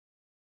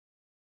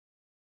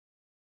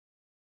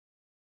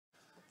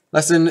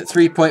Lesson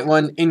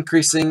 3.1,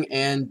 increasing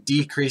and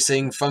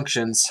decreasing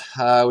functions.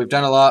 We've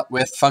done a lot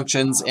with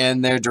functions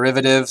and their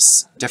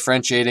derivatives,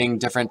 differentiating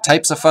different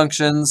types of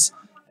functions,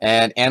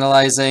 and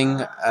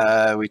analyzing.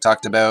 We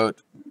talked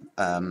about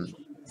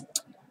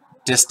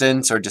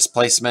distance or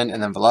displacement,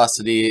 and then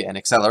velocity and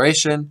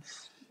acceleration.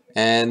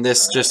 And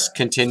this just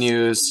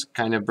continues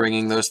kind of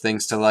bringing those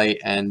things to light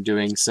and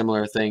doing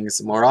similar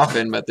things more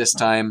often, but this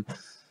time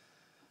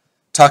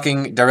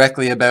talking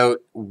directly about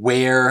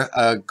where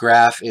a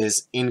graph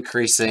is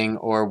increasing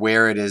or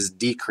where it is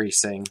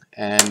decreasing.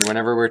 And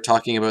whenever we're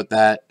talking about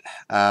that,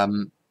 well,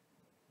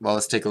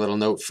 let's take a little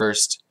note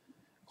first,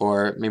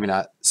 or maybe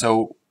not.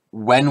 So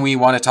when we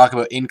want to talk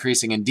about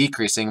increasing and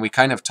decreasing, we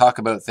kind of talk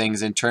about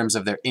things in terms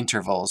of their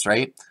intervals,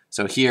 right?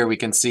 So here we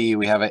can see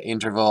we have an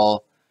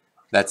interval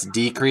that's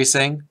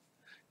decreasing,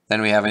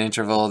 then we have an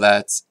interval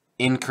that's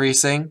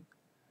increasing,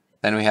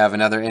 then we have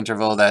another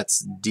interval that's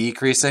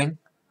decreasing,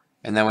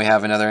 and then we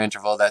have another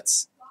interval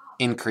that's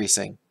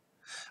increasing.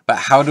 But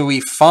how do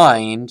we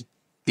find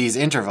these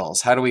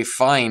intervals? How do we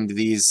find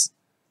these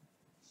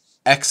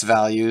x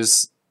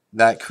values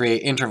that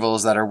create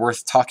intervals that are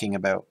worth talking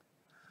about?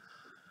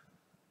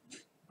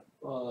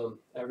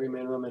 Every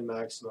minimum and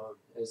maximum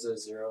is a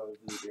zero of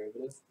the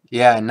derivative.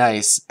 Yeah,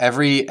 nice.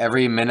 Every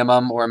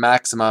minimum or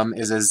maximum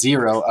is a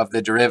zero of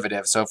the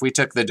derivative. So if we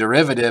took the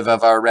derivative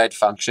of our red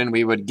function,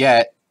 we would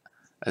get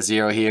a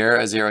 0 here,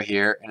 a 0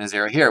 here, and a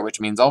 0 here, which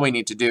means all we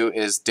need to do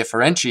is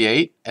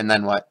differentiate, and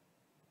then what?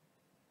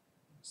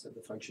 Set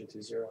the function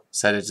to 0.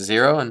 Set it to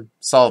 0 and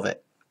solve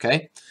it,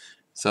 okay?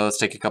 So let's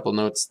take a couple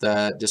notes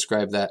that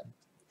describe that.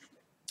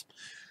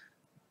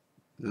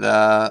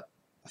 The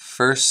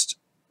first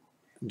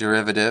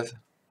derivative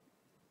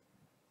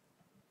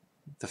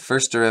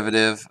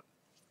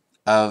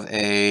of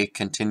a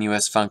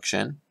continuous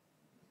function,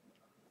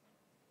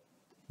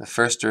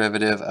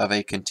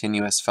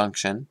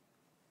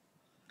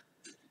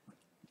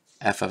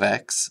 f of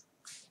x,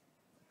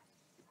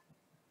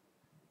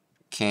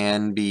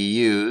 can be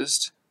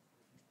used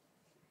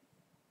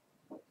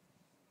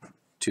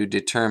to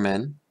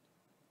determine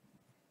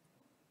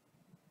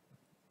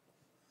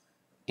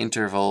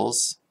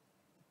intervals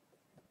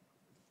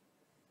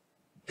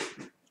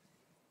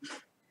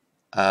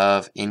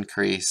of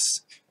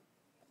increase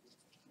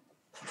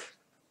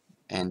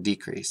and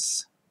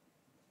decrease.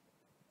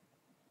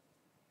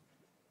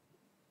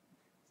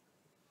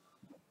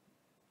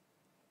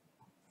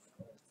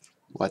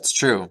 What's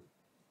true?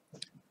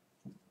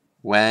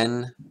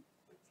 When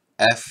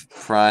f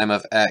prime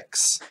of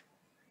x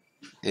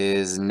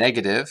is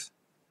negative,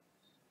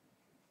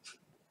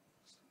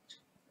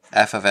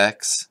 f of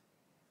x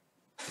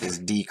is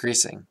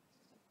decreasing.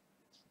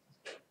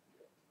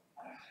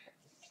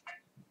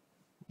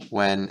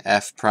 When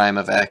f prime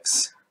of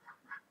x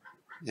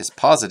is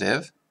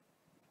positive,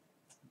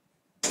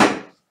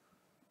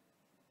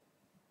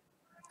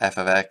 f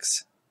of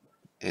x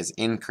is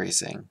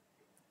increasing.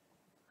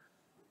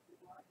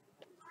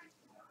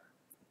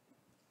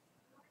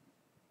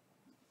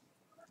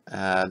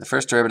 The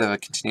first derivative of a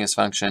continuous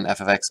function, f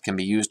of x, can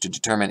be used to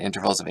determine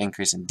intervals of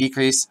increase and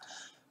decrease.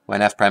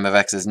 When f prime of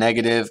x is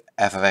negative,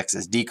 f of x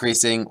is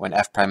decreasing. When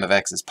f prime of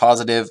x is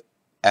positive,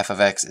 f of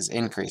x is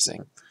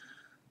increasing.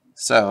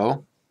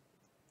 So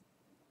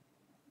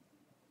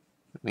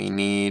we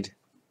need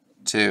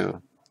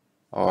to,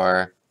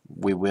 or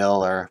we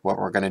will, or what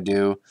we're going to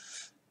do,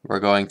 we're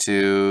going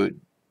to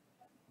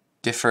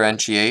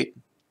differentiate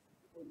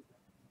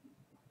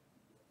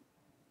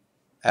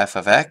f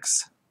of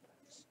x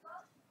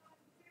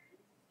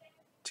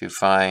to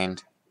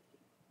find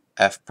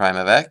f prime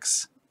of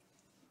x,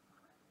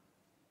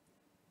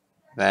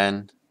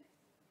 then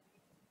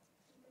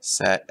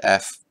set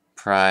f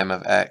prime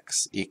of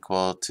x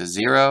equal to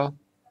 0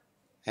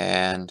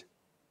 and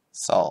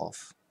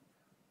solve.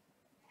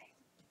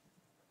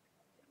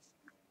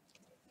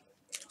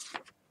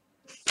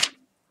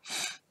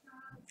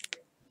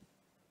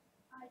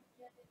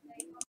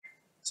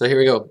 So here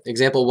we go.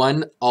 Example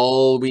 1,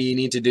 all we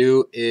need to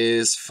do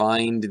is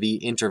find the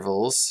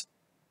intervals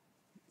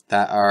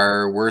that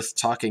are worth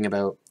talking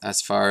about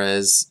as far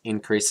as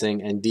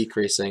increasing and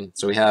decreasing.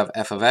 So we have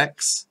f of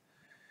x.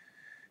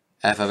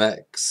 F of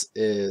x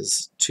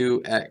is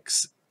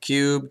 2x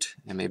cubed,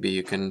 and maybe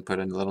you can put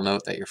in a little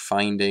note that you're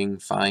find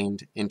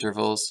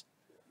intervals.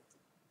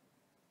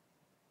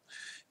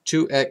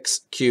 2x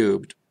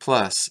cubed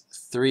plus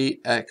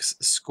 3x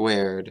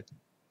squared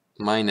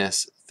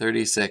minus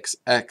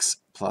 36x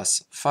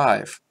plus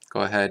 5.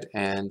 Go ahead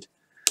and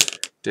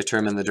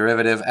determine the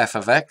derivative f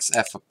of x,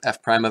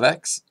 f prime of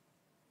x.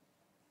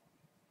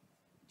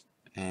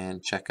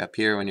 And check up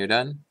here when you're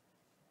done.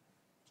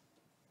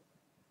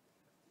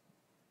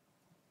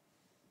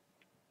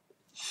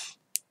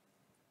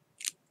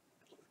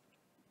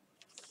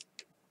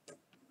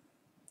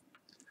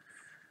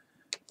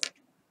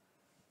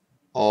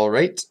 All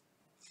right.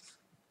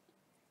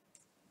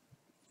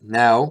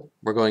 Now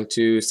we're going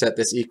to set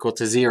this equal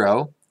to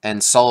 0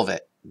 and solve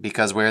it,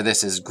 because where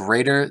this is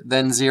greater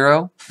than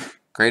 0,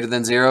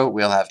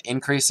 we'll have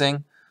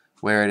increasing.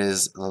 Where it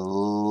is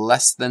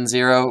less than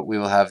 0, we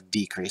will have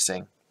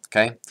decreasing.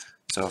 Okay,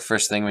 so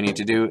first thing we need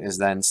to do is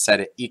then set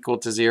it equal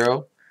to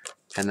 0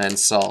 and then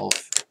solve.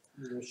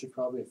 We should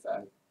probably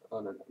factor. Oh,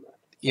 no.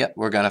 Yep,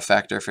 we're going to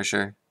factor for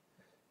sure.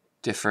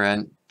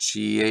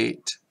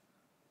 Differentiate,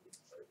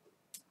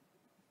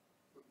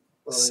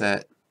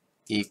 set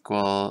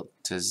equal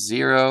to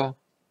 0,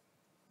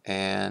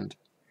 and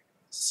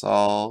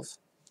solve.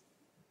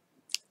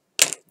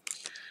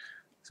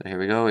 So here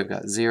we go, we've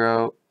got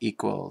 0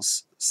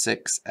 equals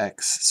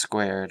 6x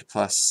squared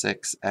plus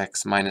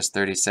 6x minus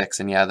 36.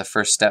 And yeah, the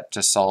first step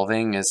to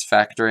solving is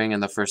factoring,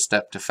 and the first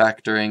step to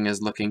factoring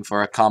is looking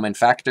for a common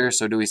factor.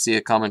 So do we see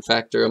a common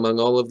factor among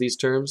all of these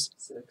terms?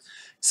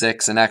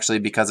 6. And actually,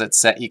 because it's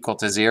set equal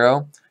to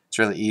 0, it's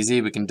really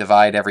easy. We can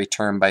divide every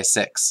term by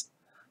 6.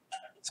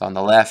 So on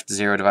the left,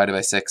 0 divided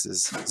by 6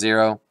 is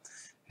 0.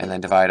 And then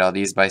divide all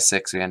these by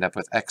 6, we end up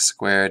with x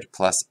squared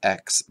plus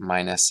x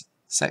minus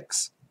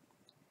 6.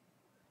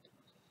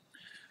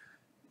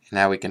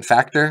 Now we can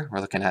factor.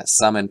 We're looking at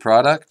sum and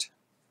product,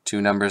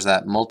 two numbers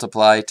that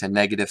multiply to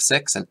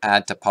 -6 and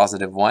add to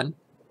 +1.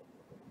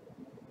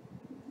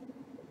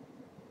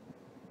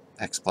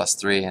 X plus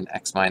 3 and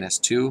x minus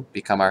 2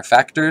 become our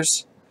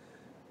factors,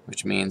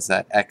 which means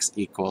that x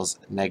equals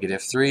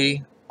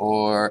 -3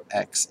 or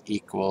x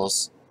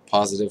equals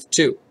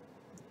 +2.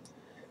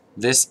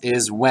 This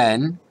is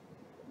when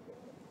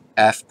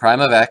f prime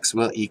of x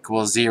will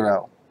equal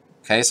 0.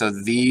 Okay, so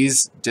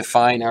these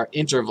define our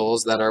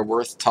intervals that are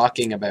worth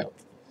talking about.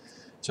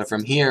 So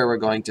from here, we're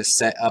going to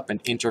set up an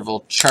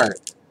interval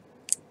chart.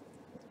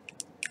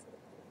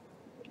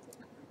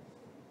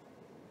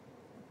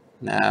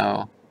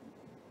 Now,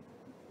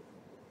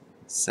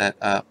 set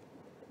up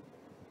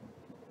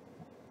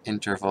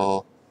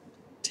interval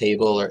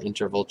table or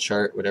interval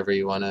chart, whatever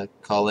you want to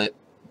call it.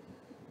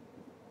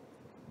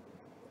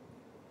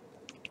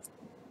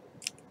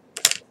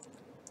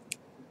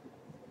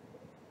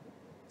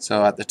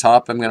 So at the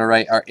top, I'm going to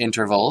write our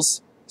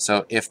intervals.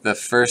 So if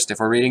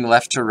we're reading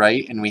left to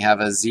right and we have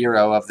a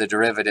 0 of the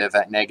derivative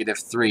at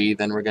 -3,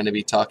 then we're going to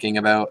be talking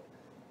about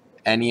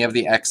any of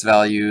the x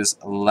values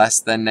less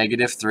than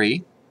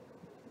 -3.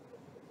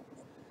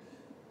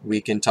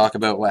 We can talk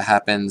about what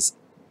happens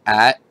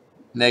at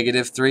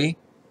 -3.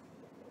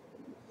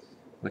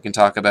 We can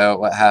talk about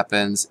what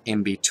happens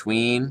in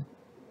between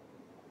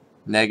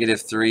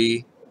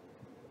 -3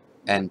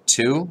 and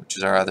 2, which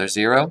is our other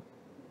 0.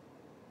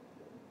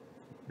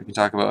 We can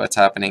talk about what's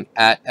happening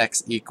at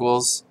x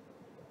equals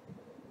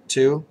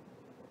 2.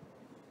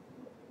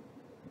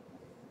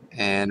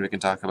 And we can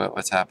talk about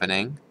what's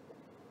happening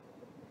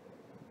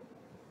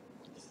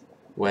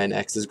when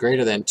x is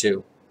greater than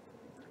 2.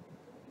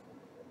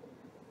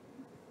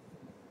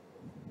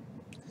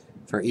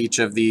 For each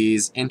of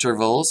these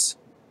intervals,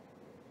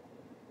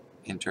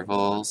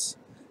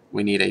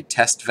 we need a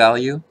test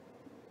value.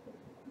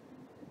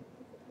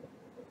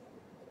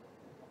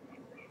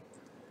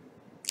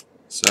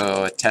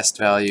 So a test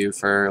value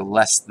for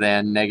less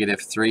than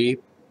 -3,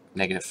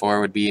 -4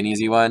 would be an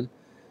easy one.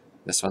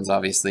 This one's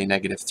obviously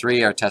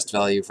 -3. Our test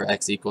value for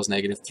x equals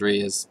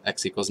 -3 is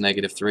x equals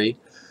 -3.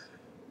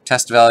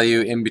 Test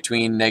value in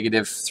between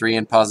 -3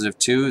 and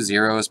 +2,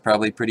 0 is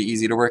probably pretty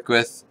easy to work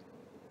with.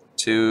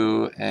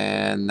 2,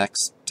 and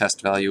next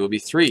test value will be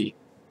 3.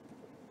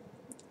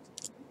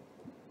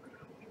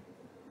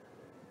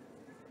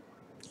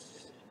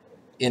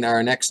 In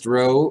our next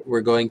row, we're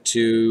going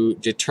to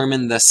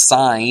determine the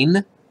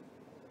sign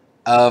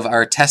of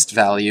our test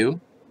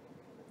value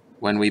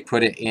when we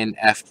put it in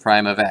f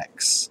prime of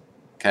x.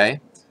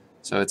 Okay,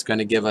 so it's going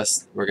to give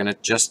us, we're going to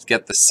just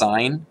get the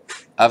sign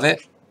of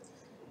it,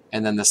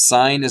 and then the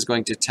sign is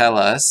going to tell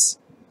us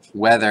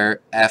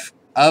whether f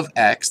of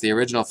x, the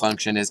original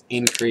function, is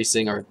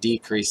increasing or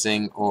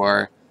decreasing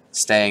or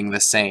staying the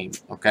same.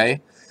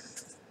 Okay,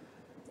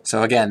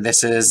 so again,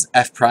 this is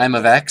f prime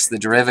of x. The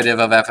derivative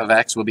of f of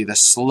x will be the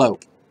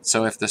slope.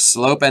 So if the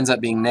slope ends up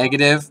being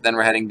negative, then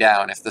we're heading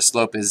down. If the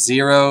slope is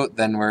 0,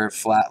 then we're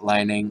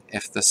flatlining.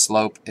 If the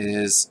slope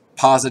is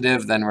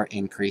positive, then we're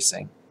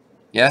increasing.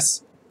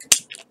 Yes?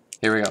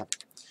 Here we go.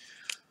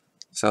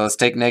 So let's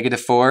take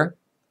 -4,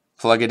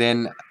 plug it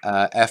in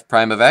f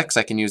prime of x.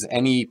 I can use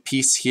any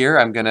piece here.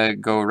 I'm going to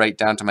go right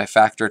down to my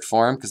factored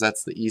form because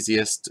that's the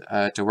easiest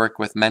to work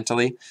with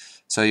mentally.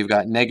 So you've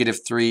got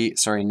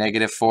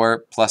 -4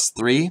 plus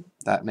 3.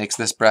 That makes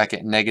this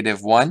bracket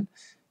 -1.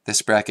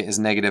 This bracket is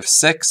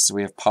 -6, so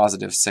we have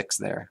 +6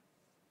 there.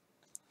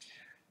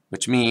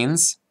 Which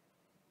means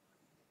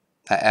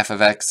that f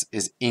of x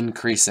is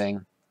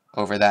increasing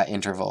over that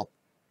interval.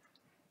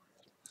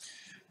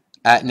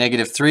 At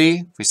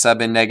 -3, if we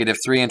sub in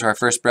 -3 into our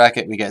first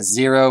bracket, we get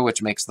 0,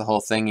 which makes the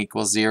whole thing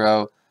equal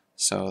 0.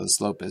 So the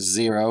slope is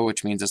 0,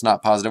 which means it's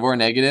not positive or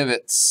negative,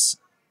 it's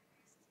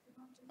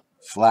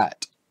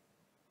flat.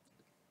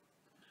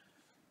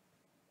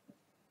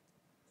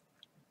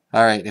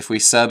 All right, if we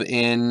sub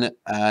in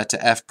to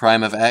f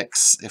prime of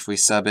x, if we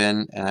sub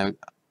in, and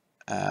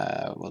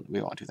well, we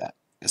won't do that.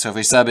 So if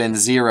we sub in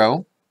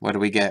 0, what do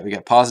we get? We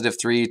get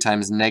 +3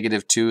 times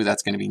 -2,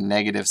 that's going to be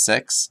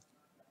 -6.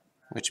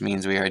 which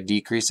means we are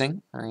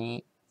decreasing.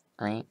 When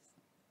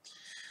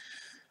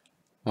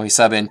we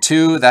sub in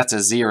 2, that's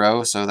a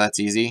 0, so that's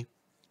easy.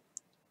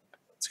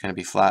 It's going to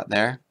be flat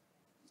there.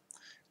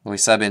 When we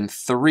sub in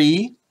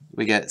 3,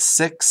 we get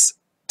 6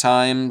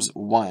 times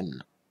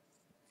 1,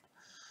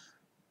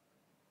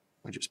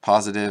 which is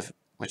positive,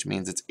 which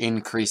means it's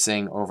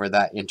increasing over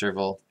that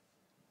interval.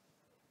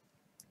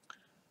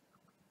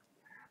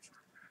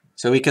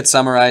 So we could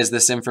summarize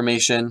this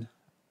information.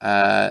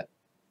 F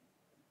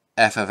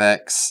of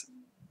x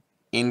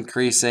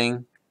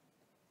increasing,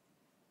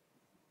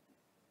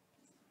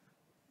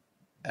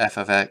 f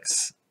of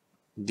x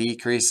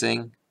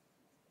decreasing.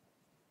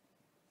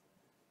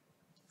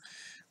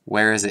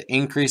 Where is it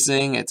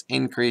increasing? It's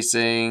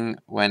increasing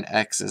when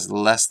x is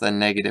less than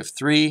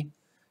 -3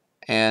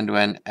 and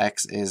when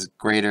x is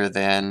greater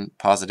than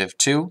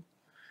 +2.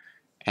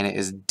 And it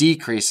is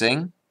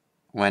decreasing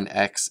when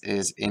x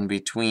is in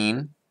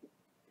between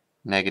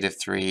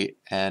 -3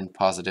 and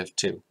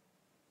 +2.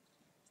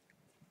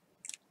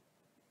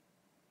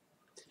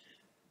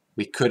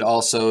 We could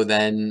also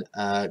then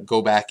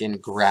go back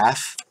and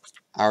graph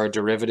our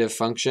derivative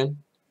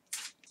function,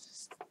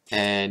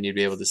 and you'd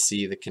be able to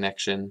see the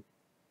connection,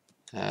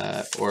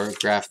 or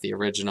graph the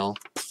original,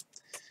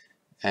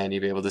 and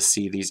you'd be able to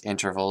see these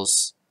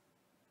intervals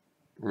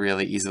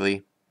really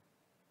easily.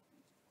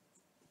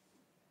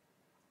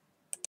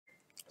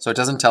 So it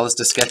doesn't tell us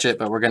to sketch it,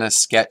 but we're going to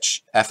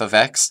sketch f of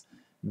x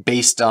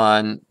based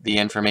on the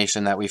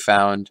information that we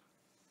found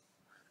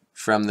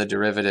from the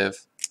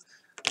derivative.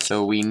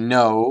 So we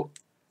know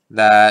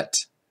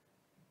that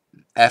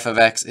f of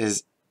x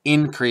is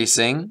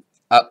increasing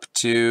up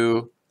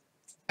to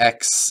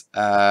x,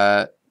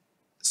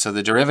 so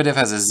the derivative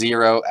has a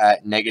 0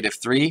 at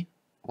 -3,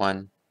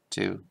 1,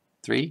 2,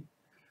 3,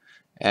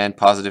 and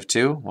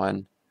 +2,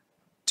 1,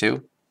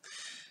 2.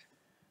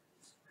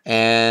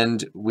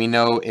 And we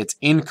know it's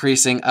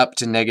increasing up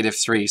to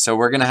 -3. So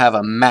we're going to have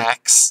a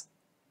max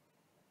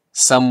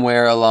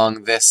somewhere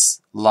along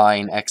this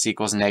line, x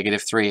equals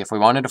 -3. If we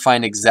wanted to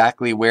find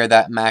exactly where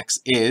that max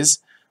is,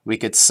 we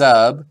could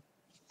sub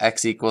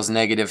x equals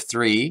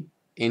 -3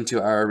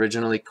 into our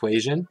original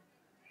equation.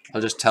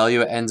 I'll just tell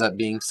you it ends up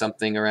being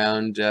something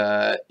around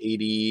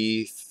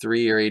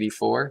 83 or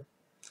 84,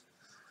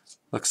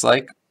 looks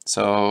like.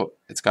 So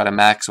it's got a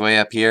max way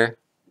up here.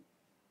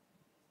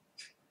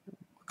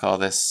 We'll call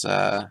this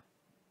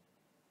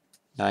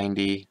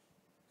 90,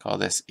 call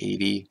this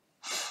 80.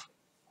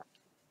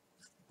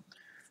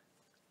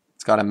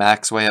 It's got a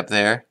max way up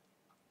there.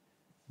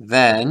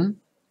 Then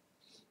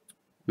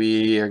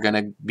we are going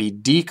to be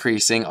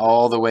decreasing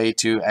all the way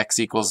to x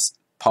equals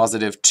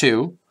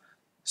 +2.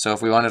 So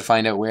if we wanted to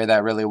find out where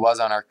that really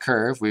was on our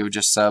curve, we would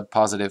just sub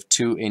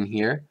 +2 in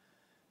here.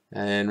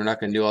 And we're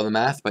not going to do all the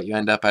math, but you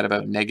end up at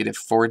about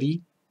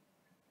 -40.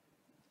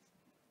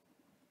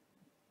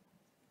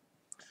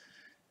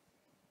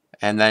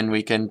 And then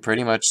we can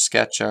pretty much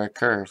sketch our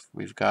curve.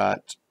 We've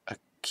got a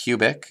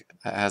cubic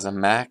that has a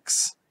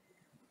max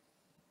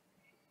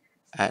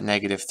at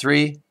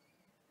 -3.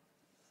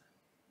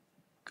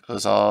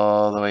 Goes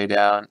all the way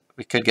down.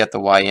 We could get the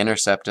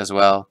y-intercept as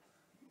well.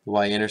 The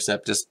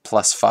y-intercept is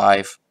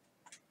 +5,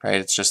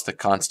 right? It's just the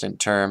constant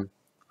term.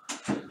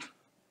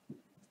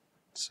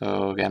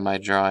 So again, my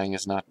drawing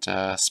is not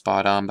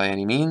spot on by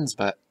any means,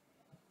 but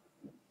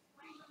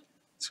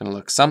it's going to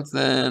look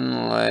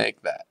something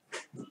like that.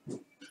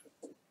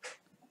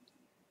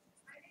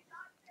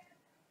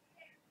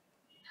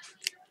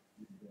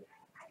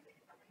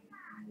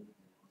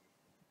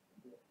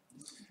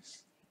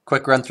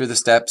 Quick run through the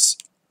steps.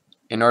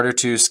 In order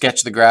to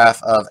sketch the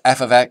graph of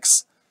f of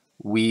x,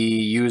 we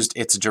used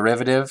its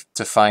derivative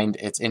to find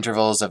its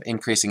intervals of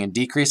increasing and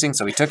decreasing.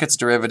 So we took its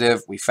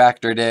derivative, we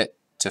factored it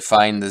to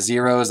find the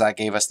zeros. That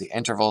gave us the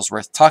intervals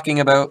worth talking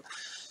about.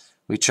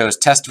 We chose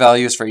test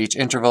values for each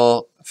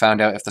interval,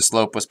 found out if the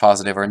slope was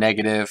positive or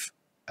negative,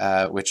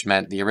 which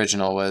meant the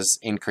original was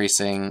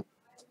increasing,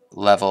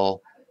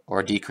 level,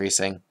 or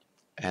decreasing,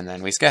 and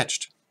then we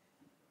sketched.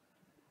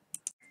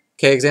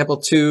 Okay, example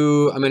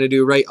 2, I'm going to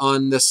do right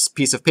on this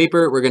piece of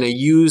paper. We're going to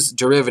use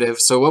derivative.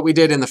 So what we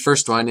did in the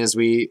first one is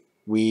we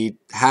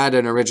had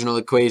an original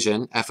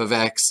equation, f of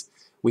x.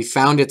 We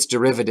found its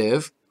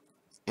derivative,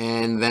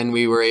 and then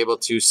we were able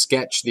to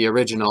sketch the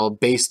original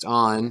based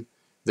on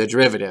the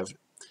derivative.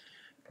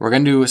 We're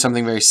going to do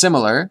something very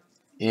similar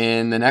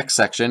in the next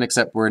section,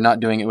 except we're not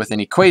doing it with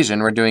an equation.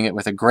 We're doing it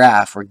with a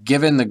graph. We're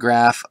given the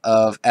graph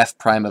of f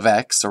prime of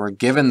x, so we're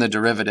given the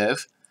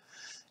derivative,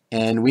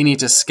 and we need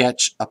to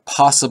sketch a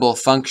possible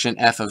function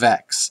f of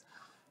x.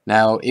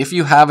 Now, if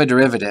you have a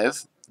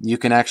derivative, you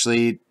can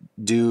actually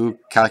do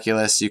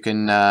calculus. You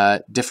can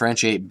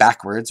differentiate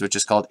backwards, which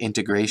is called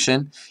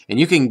integration, and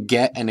you can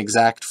get an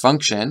exact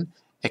function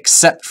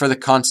except for the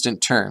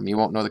constant term. You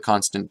won't know the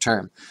constant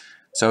term.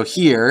 So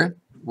here,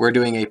 we're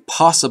doing a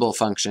possible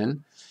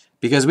function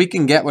because we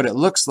can get what it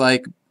looks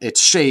like,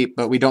 its shape,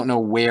 but we don't know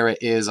where it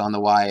is on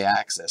the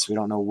y-axis. We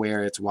don't know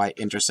where its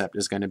y-intercept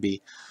is going to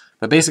be.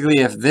 But basically,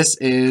 if this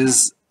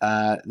is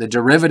the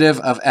derivative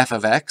of f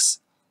of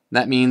x,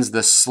 that means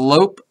the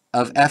slope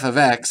of f of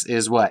x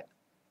is what?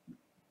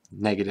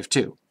 Negative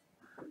 2.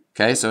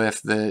 Okay, so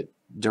if the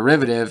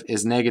derivative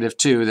is negative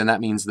 2, then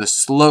that means the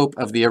slope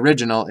of the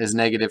original is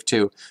negative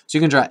 2. So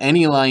you can draw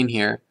any line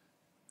here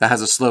that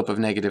has a slope of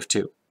negative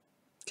 2.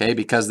 Okay,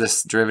 because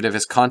this derivative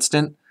is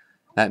constant,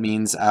 that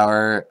means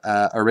our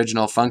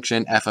original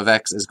function f of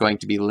x is going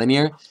to be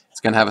linear. It's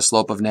going to have a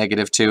slope of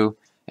negative 2.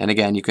 And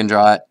again, you can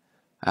draw it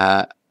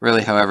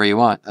really however you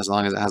want, as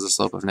long as it has a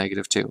slope of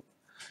negative 2.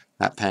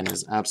 That pen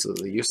is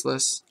absolutely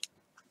useless.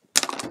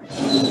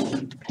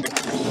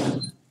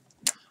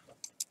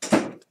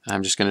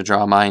 I'm just going to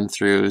draw mine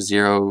through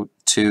 0,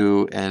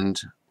 2,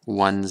 and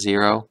 1,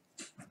 0.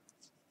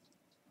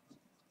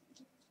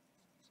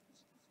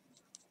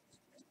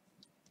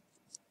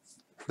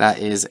 That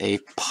is a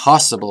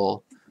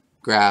possible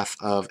graph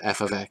of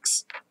f of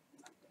x.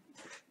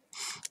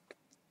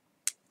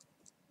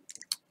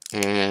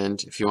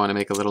 And if you want to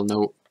make a little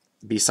note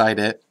beside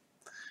it,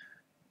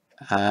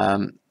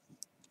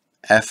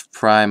 f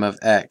prime of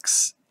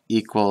x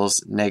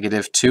equals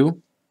negative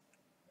 2.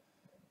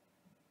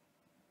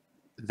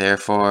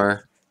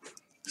 Therefore,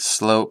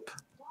 slope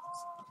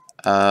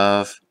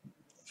of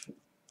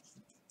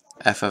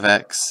f of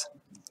x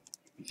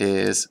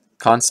is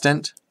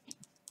constant,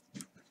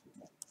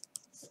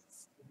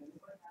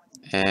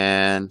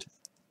 and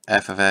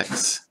f of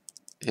x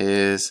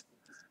is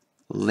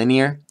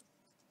linear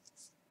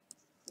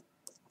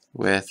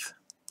with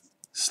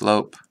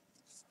slope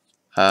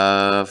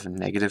of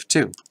negative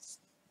 2.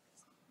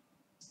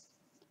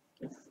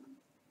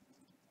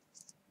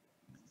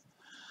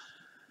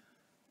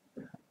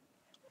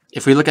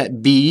 If we look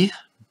at B,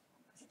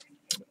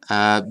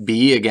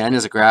 B again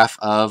is a graph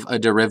of a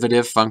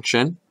derivative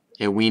function,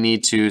 and we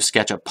need to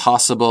sketch a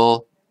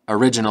possible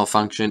original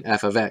function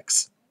f of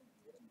x.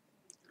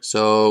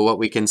 So what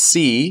we can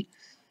see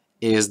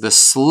is the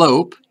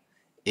slope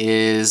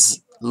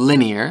is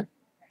linear,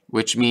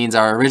 which means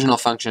our original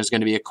function is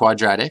going to be a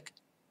quadratic.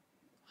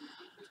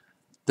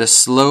 The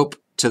slope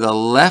to the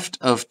left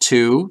of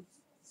 2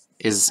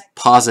 is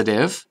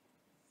positive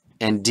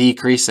and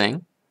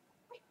decreasing.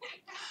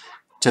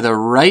 To the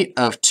right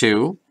of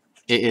 2,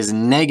 it is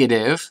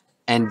negative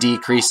and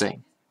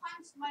decreasing.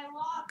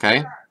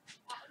 Okay?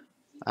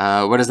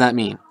 What does that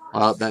mean?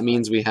 Well, that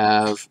means we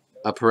have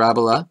a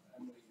parabola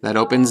that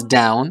opens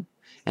down.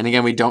 And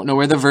again, we don't know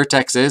where the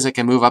vertex is. It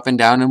can move up and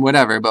down and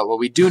whatever. But what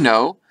we do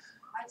know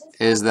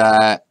is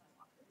that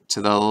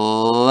to the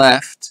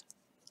left,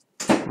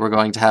 we're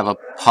going to have a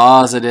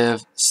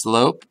positive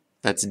slope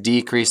that's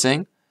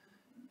decreasing.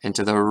 And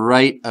to the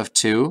right of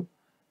 2,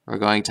 we're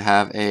going to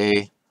have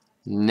a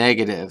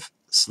negative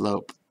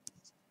slope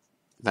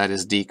that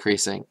is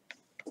decreasing.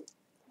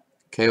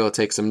 Okay, we'll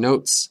take some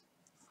notes.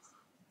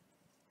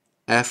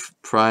 F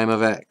prime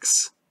of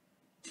x,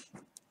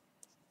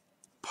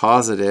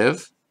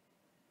 positive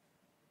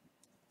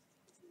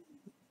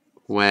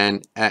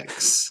when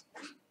x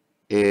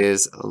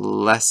is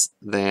less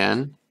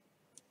than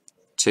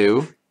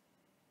 2,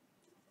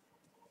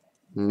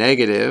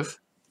 negative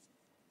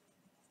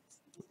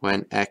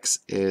when x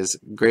is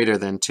greater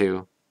than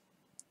 2.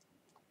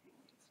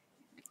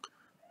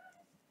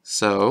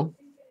 So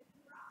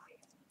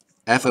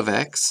f of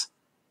x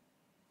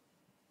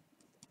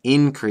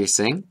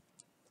increasing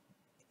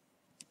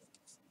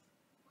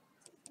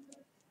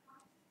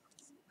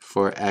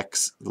for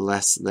x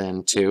less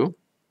than 2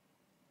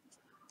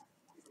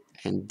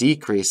 and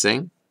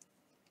decreasing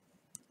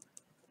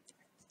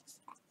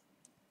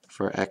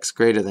for x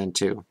greater than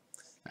 2.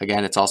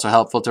 Again, it's also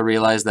helpful to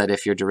realize that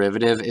if your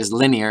derivative is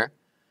linear,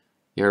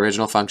 your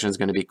original function is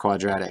going to be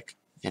quadratic.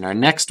 In our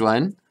next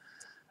one,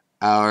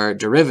 our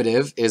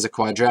derivative is a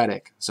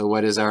quadratic. So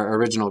what is our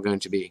original going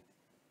to be?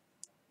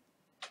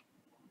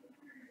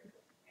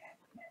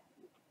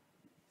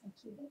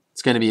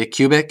 It's going to be a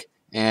cubic.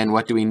 And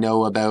what do we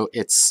know about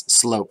its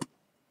slope?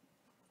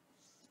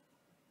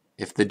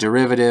 If the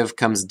derivative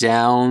comes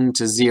down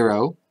to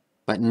 0,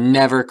 but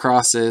never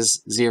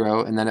crosses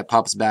 0, and then it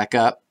pops back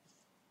up,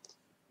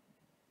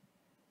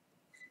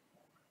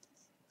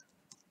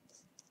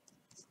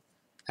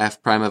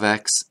 f prime of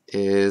x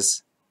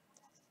is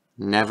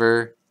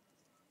never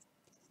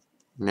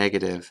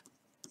negative.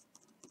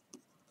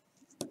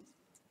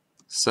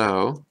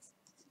 So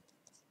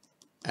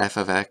f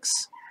of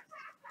x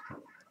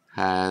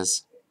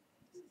has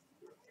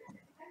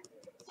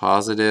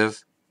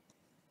positive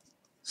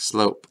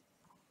slope.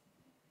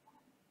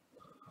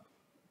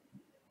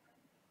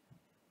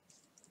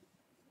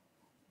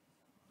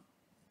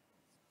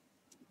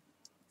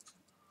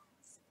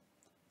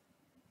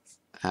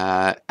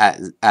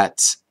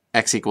 At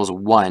x equals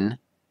 1,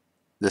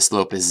 the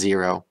slope is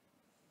 0.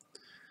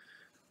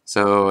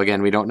 So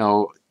again, we don't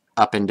know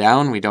up and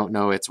down. We don't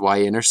know its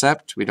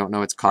y-intercept. We don't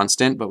know its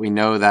constant, but we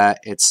know that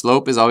its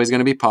slope is always going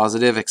to be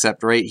positive,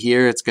 except right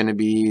here it's going to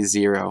be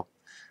 0.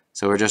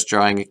 So we're just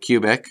drawing a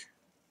cubic.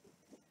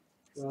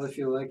 Well, if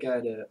you look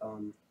at it,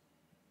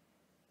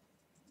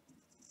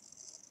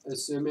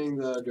 assuming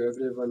the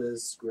derivative one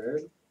is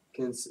squared,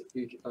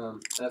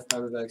 f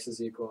prime of x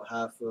is equal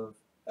half of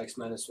x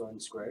minus 1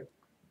 squared.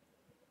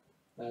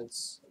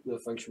 That's the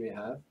function we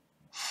have.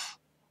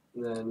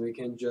 And then we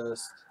can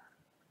just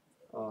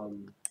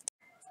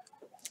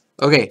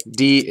Okay,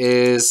 d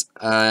is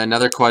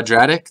another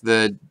quadratic.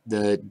 The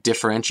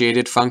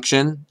differentiated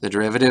function, the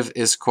derivative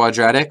is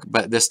quadratic,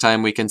 but this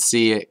time we can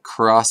see it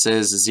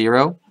crosses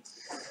 0.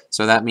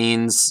 So that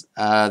means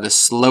the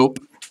slope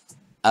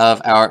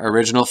of our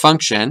original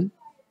function,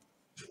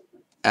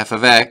 f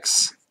of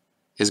x,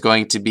 is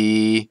going to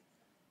be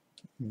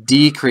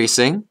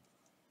decreasing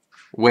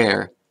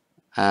where?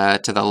 To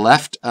the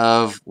left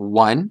of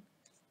 1,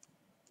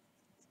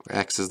 where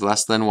x is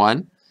less than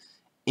 1,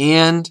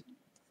 and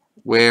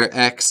where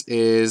x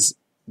is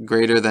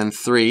greater than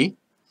 3,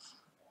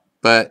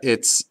 but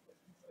it's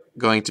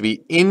going to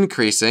be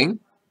increasing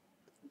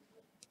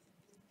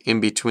in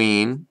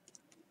between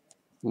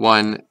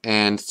 1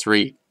 and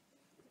 3.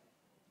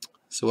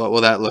 So what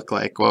will that look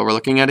like? Well, we're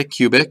looking at a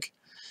cubic.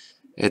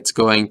 It's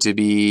going to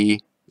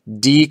be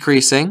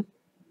decreasing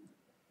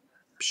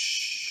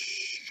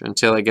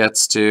until it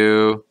gets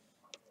to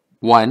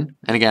 1.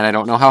 And again, I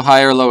don't know how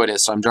high or low it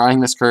is, so I'm drawing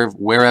this curve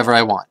wherever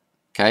I want.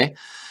 Okay?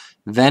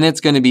 Then it's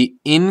going to be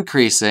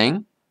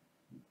increasing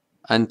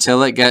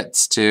until it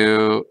gets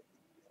to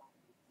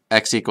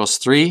x equals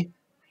 3.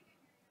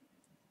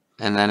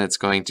 And then it's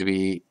going to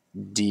be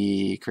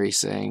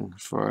decreasing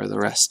for the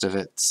rest of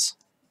its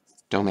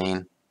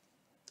domain.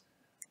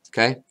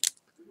 Okay?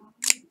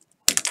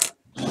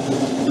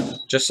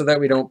 Just so that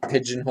we don't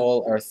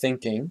pigeonhole our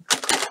thinking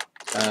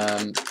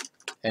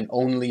and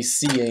only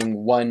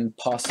seeing one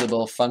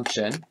possible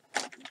function,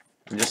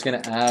 I'm just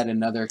going to add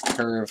another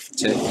curve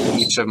to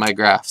each of my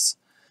graphs.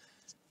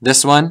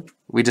 This one,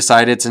 we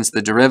decided since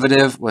the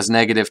derivative was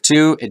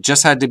 -2, it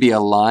just had to be a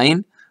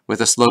line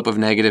with a slope of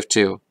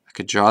 -2. I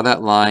could draw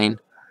that line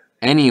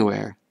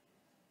anywhere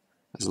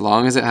as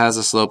long as it has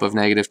a slope of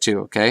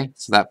 -2, okay?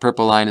 So that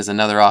purple line is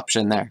another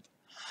option there.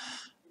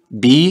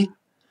 B,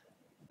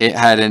 it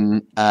had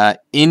an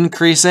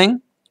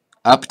increasing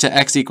up to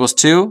x equals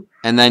 2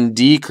 and then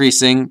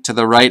decreasing to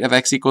the right of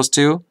x equals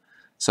 2.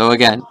 So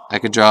again, I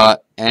could draw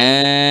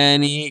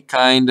any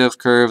kind of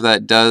curve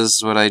that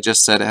does what I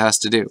just said it has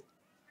to do.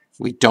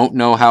 We don't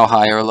know how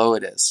high or low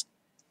it is.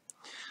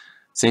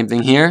 Same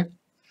thing here.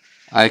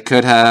 I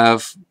could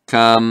have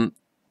come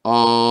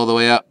all the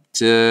way up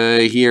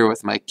to here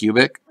with my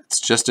cubic.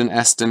 It's just an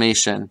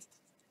estimation.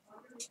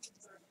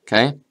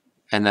 Okay?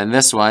 And then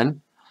this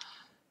one,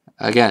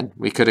 again,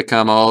 we could have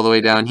come all the way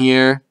down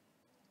here,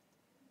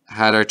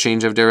 had our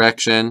change of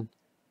direction,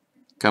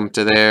 come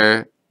to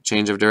there,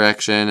 change of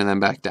direction, and then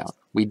back down.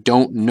 We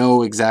don't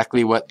know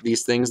exactly what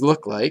these things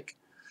look like.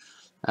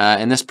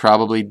 And this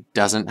probably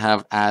doesn't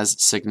have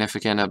as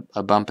significant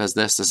a bump as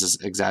this. This is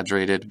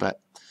exaggerated, but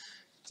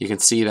you can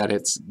see that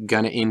it's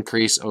going to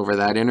increase over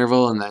that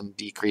interval and then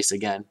decrease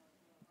again.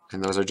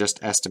 And those are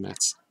just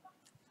estimates,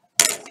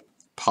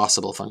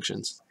 possible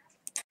functions.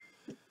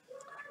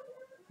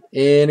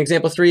 In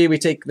example 3, we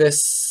take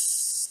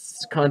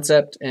this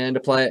concept and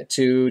apply it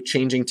to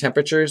changing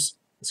temperatures.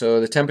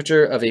 So the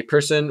temperature of a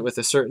person with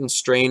a certain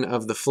strain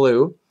of the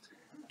flu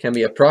can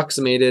be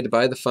approximated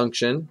by the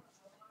function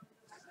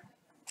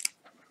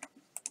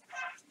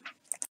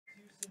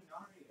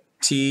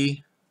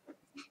T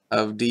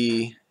of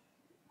D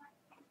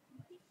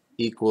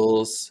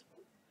equals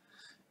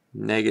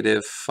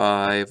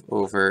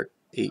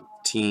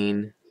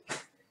 -5/18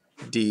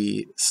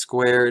 D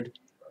squared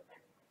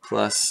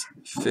plus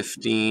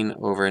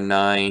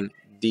 15/9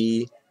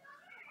 D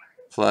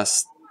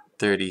plus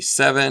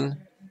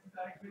 37,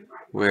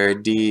 where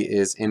D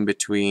is in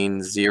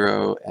between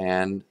 0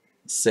 and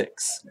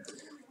 6.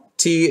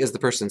 T is the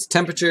person's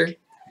temperature.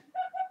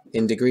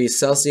 In degrees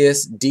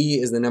Celsius, D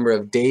is the number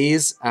of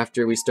days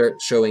after we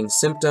start showing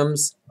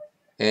symptoms.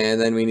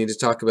 And then we need to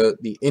talk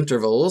about the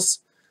intervals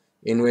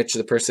in which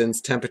the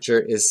person's temperature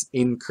is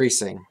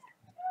increasing.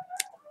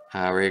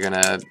 We're going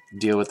to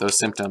deal with those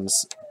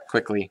symptoms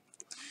quickly.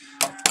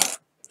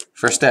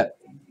 First step,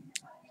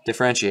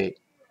 differentiate.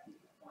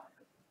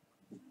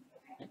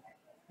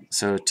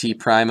 So T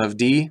prime of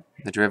D,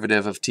 the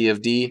derivative of T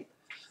of D,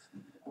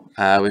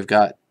 we've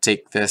got,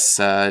 take this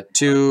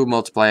 2,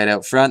 multiply it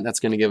out front. That's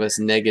going to give us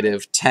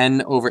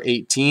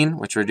 -10/18,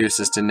 which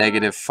reduces to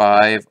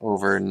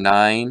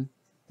 -5/9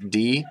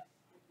 D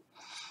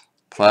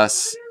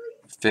plus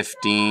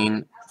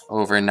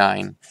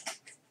 15/9.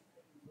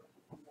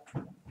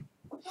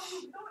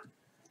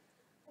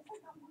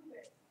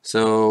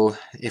 So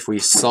if we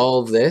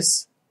solve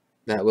this,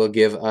 that will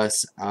give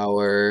us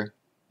our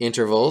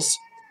intervals.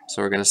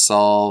 So we're going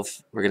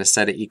to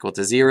set it equal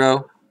to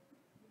 0.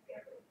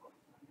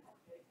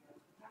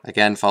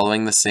 Again,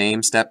 following the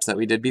same steps that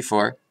we did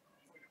before.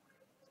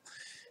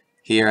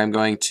 Here I'm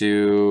going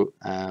to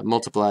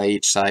multiply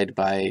each side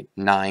by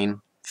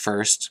 9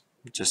 first,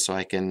 just so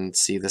I can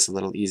see this a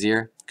little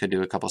easier. Could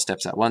do a couple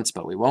steps at once,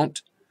 but we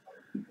won't.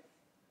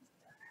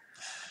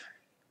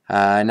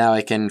 Now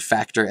I can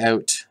factor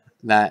out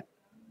that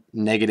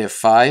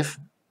 -5.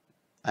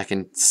 I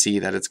can see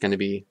that it's going to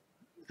be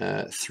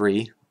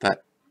 3,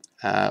 but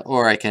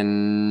or I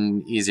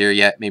can, easier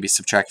yet, maybe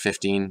subtract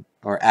 15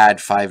 or add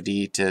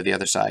 5d to the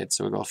other side.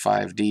 So we go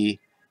 5d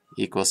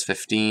equals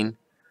 15,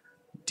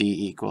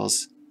 d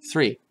equals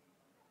 3.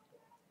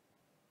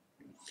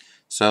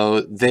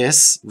 So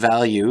this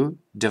value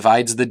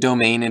divides the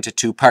domain into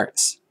two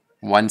parts.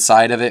 One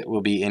side of it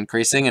will be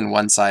increasing and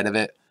one side of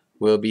it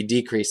will be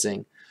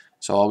decreasing.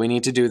 So all we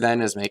need to do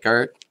then is make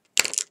our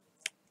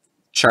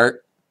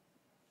chart.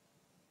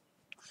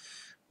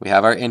 We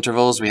have our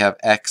intervals. We have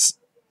x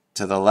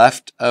to the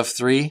left of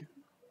 3.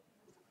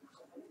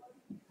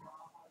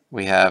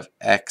 We have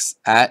x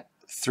at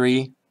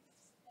 3.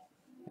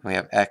 We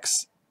have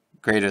x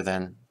greater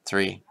than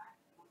 3.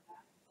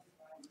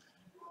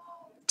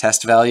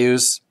 Test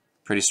values,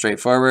 pretty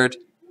straightforward.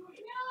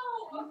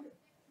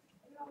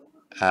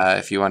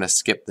 If you want to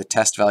skip the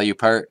test value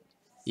part,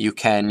 you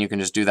can. You can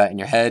just do that in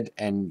your head,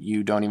 and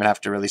you don't even have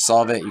to really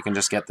solve it. You can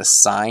just get the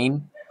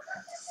sign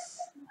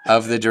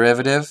of the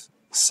derivative,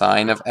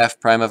 sine of f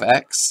prime of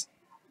x,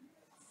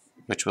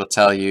 which will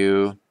tell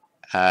you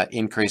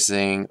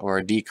increasing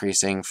or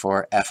decreasing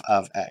for f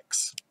of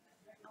x.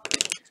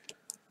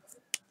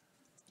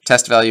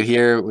 Test value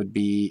here would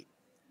be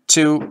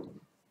 2,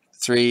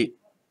 3,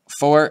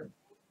 4.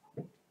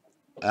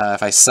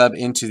 If I sub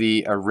into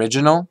the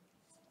original,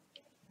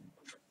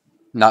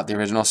 not the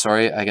original,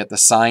 sorry, I get the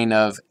sine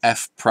of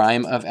f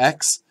prime of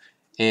x,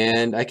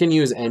 and I can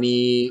use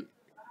any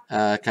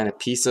kind of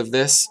piece of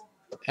this,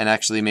 and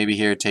actually maybe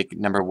here take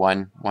number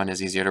 1. 1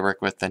 is easier to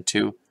work with than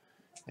 2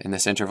 in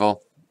this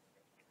interval.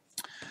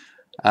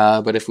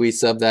 But if we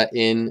sub that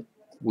in,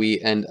 we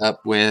end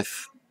up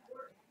with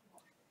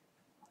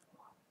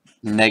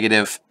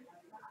negative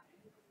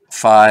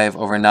 5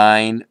 over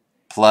 9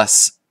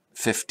 plus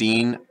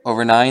 15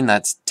 over 9.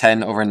 That's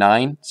 10 over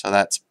 9, so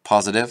that's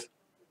positive.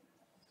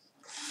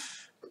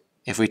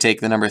 If we take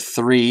the number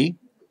 3,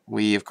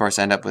 we of course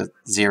end up with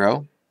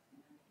 0,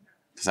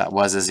 because that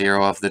was a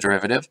 0 of the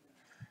derivative.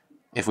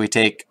 If we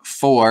take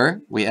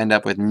 4, we end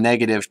up with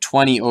negative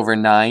 20 over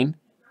 9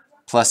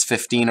 plus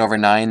 15 over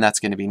 9. That's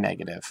going to be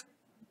negative.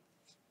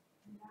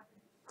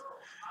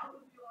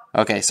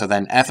 Okay, so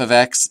then f of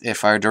x,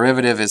 if our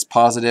derivative is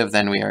positive,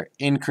 then we are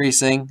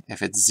increasing.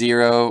 If it's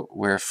 0,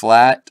 we're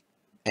flat.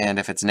 And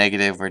if it's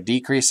negative, we're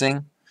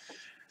decreasing.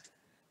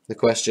 The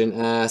question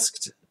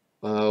asked,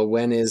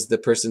 when is the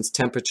person's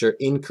temperature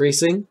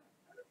increasing?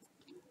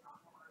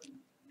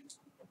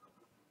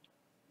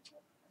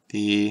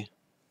 The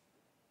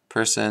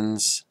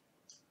person's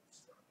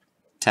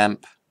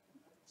temp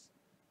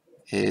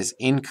is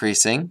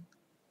increasing.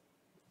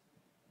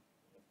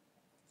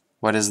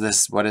 What does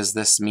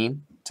this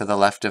mean to the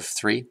left of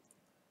 3?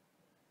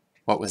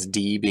 What was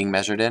d being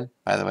measured in?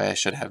 By the way, I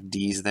should have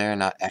d's there,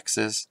 not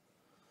x's.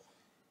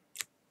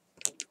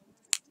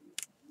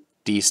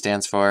 D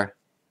stands for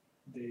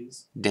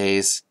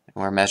days.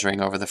 And we're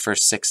measuring over the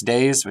first 6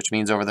 days, which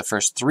means over the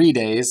first 3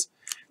 days,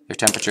 their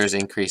temperature is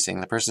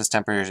increasing. The person's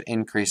temperature is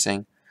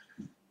increasing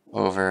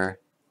over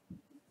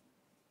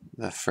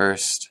the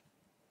first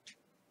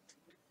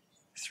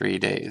 3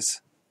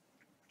 days.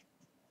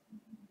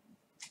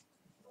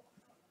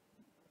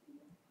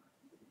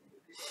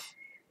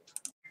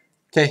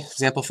 Okay,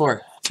 example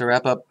 4. To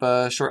wrap up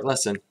a short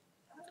lesson,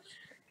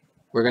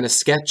 we're going to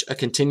sketch a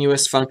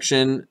continuous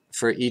function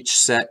for each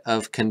set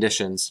of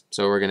conditions.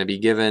 So we're going to be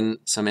given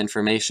some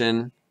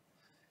information.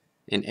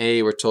 In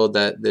A, we're told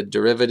that the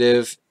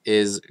derivative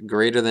is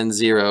greater than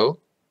 0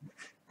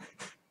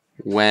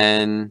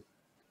 when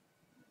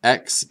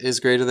x is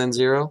greater than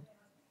 0,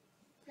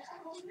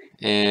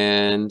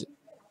 and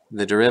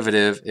the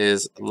derivative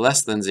is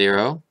less than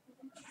 0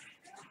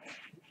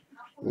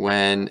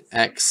 when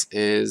x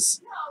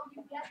is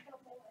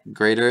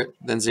greater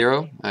than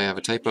 0. I have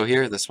a typo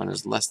here. This one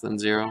is less than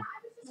 0.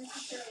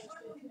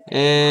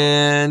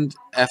 And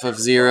f of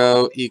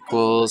 0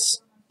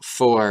 equals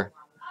 4.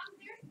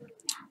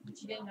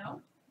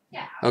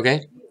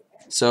 Okay,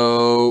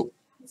 so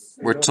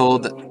we're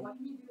told that...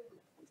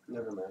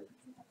 Never mind.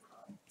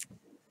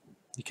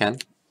 You can?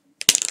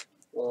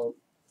 Well,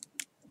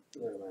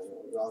 never mind.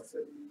 I'll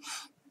fit.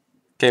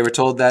 Okay, we're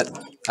told that...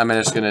 I'm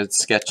just going to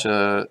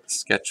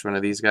sketch one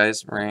of these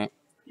guys, right?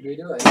 Do we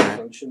do any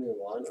function we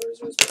want, or is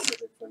there a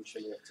specific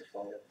function we have to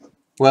follow?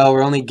 Well,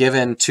 we're only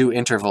given 2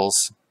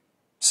 intervals.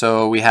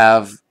 So we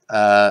have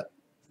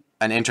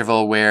an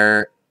interval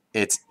where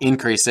it's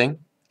increasing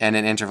and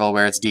an interval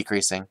where it's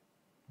decreasing.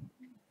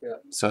 Yeah.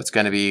 So it's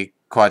going to be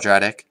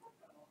quadratic.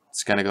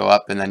 It's going to go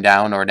up and then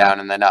down, or down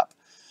and then up.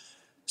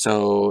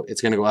 So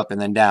it's going to go up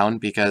and then down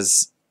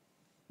because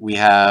we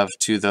have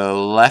to the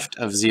left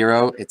of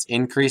 0, it's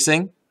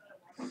increasing.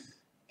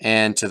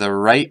 And to the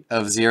right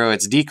of 0,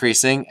 it's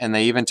decreasing. And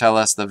they even tell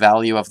us the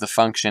value of the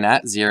function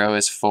at 0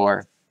 is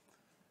 4.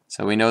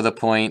 So we know the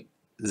point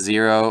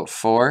 0,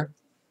 4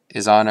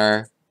 is on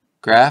our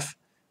graph.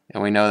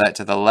 And we know that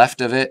to the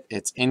left of it,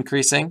 it's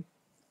increasing.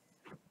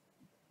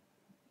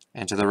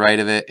 And to the right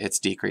of it, it's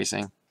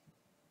decreasing.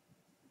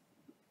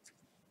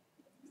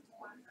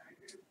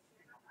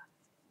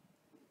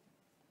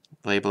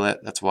 Label it,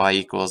 that's y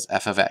equals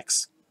f of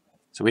x.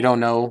 So we don't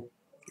know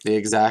the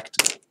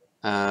exact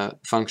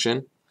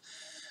function,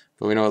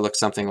 but we know it looks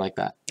something like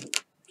that.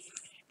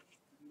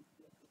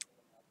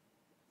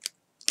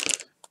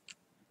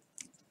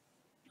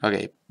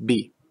 Okay,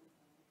 B.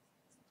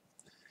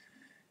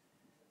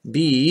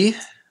 B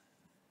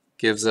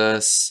gives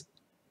us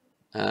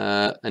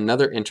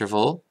another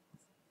interval.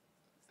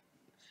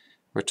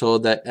 We're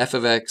told that f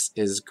of x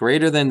is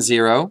greater than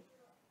 0,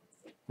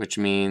 which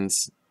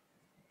means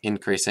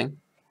increasing.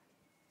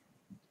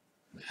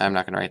 I'm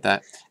not going to write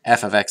that.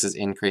 F of x is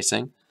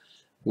increasing.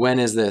 When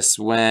is this?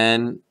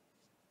 When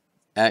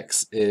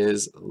x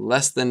is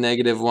less than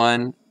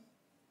 -1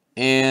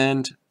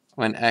 and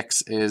when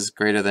x is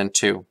greater than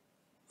 2.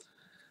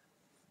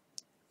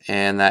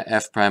 And that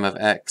f prime of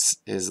x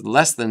is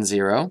less than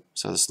 0,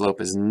 so the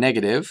slope is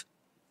negative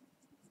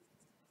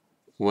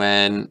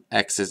when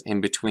x is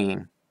in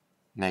between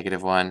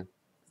 -1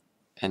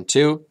 and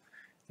 2.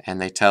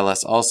 And they tell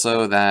us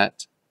also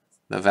that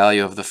the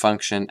value of the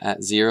function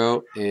at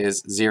 0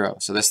 is 0.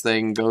 So this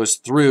thing goes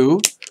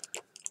through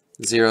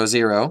 0,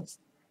 0.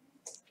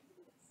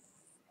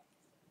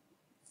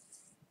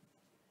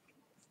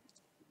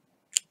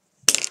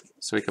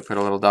 So we could put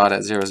a little dot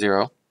at 0,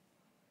 0.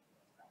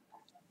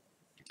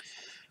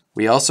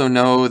 We also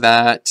know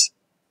that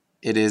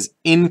it is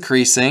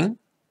increasing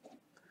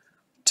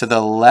to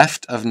the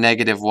left of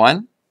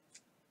 -1.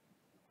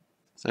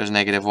 So there's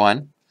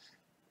 -1.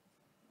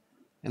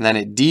 And then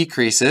it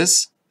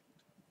decreases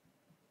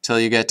till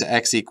you get to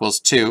x equals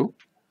 2.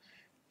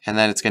 And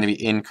then it's going to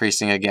be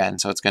increasing again.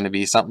 So it's going to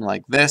be something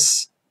like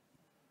this,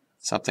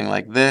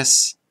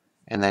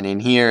 and then in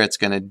here it's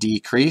going to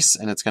decrease,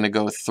 and it's going to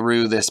go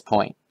through this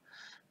point.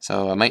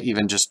 So I might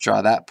even just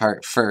draw that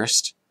part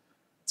first.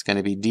 It's going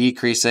to be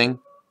decreasing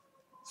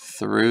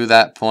through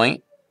that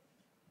point,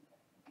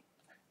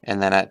 and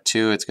then at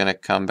 2 it's going to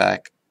come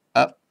back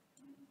up,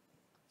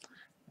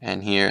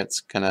 and here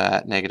it's going to,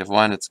 at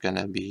 -1, it's going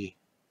to be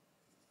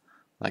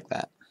like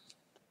that.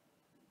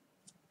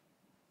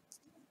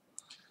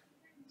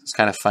 It's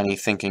kind of funny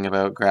thinking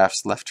about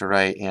graphs left to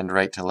right and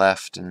right to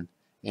left and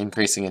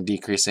increasing and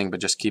decreasing,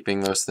 but just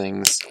keeping those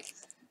things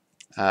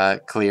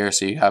clear.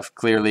 So you have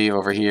clearly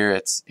over here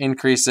it's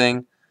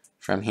increasing,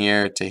 from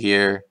here to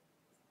here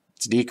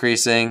it's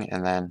decreasing,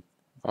 and then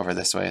over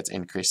this way it's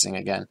increasing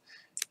again.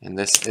 And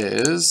this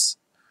is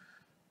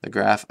the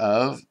graph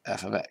of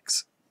f of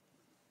x.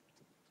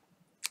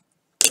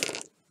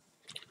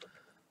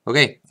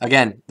 Okay,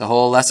 again, the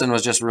whole lesson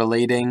was just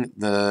relating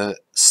the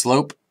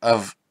slope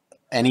of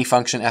any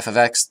function f of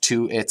x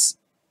to its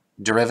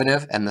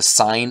derivative and the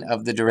sign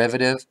of the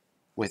derivative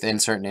within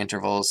certain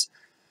intervals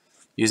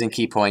using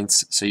key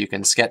points. So you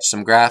can sketch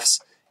some graphs.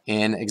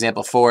 In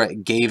example 4,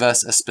 it gave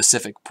us a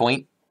specific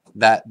point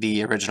that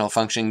the original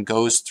function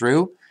goes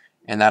through,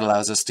 and that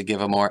allows us to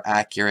give a more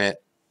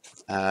accurate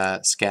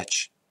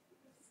sketch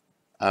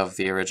of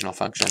the original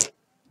function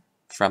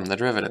from the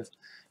derivative.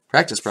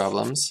 Practice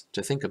problems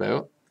to think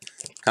about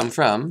come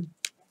from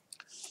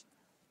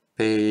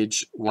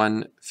page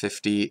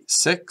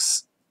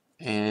 156,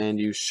 and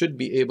you should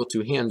be able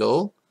to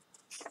handle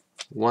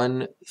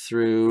 1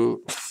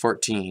 through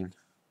 14.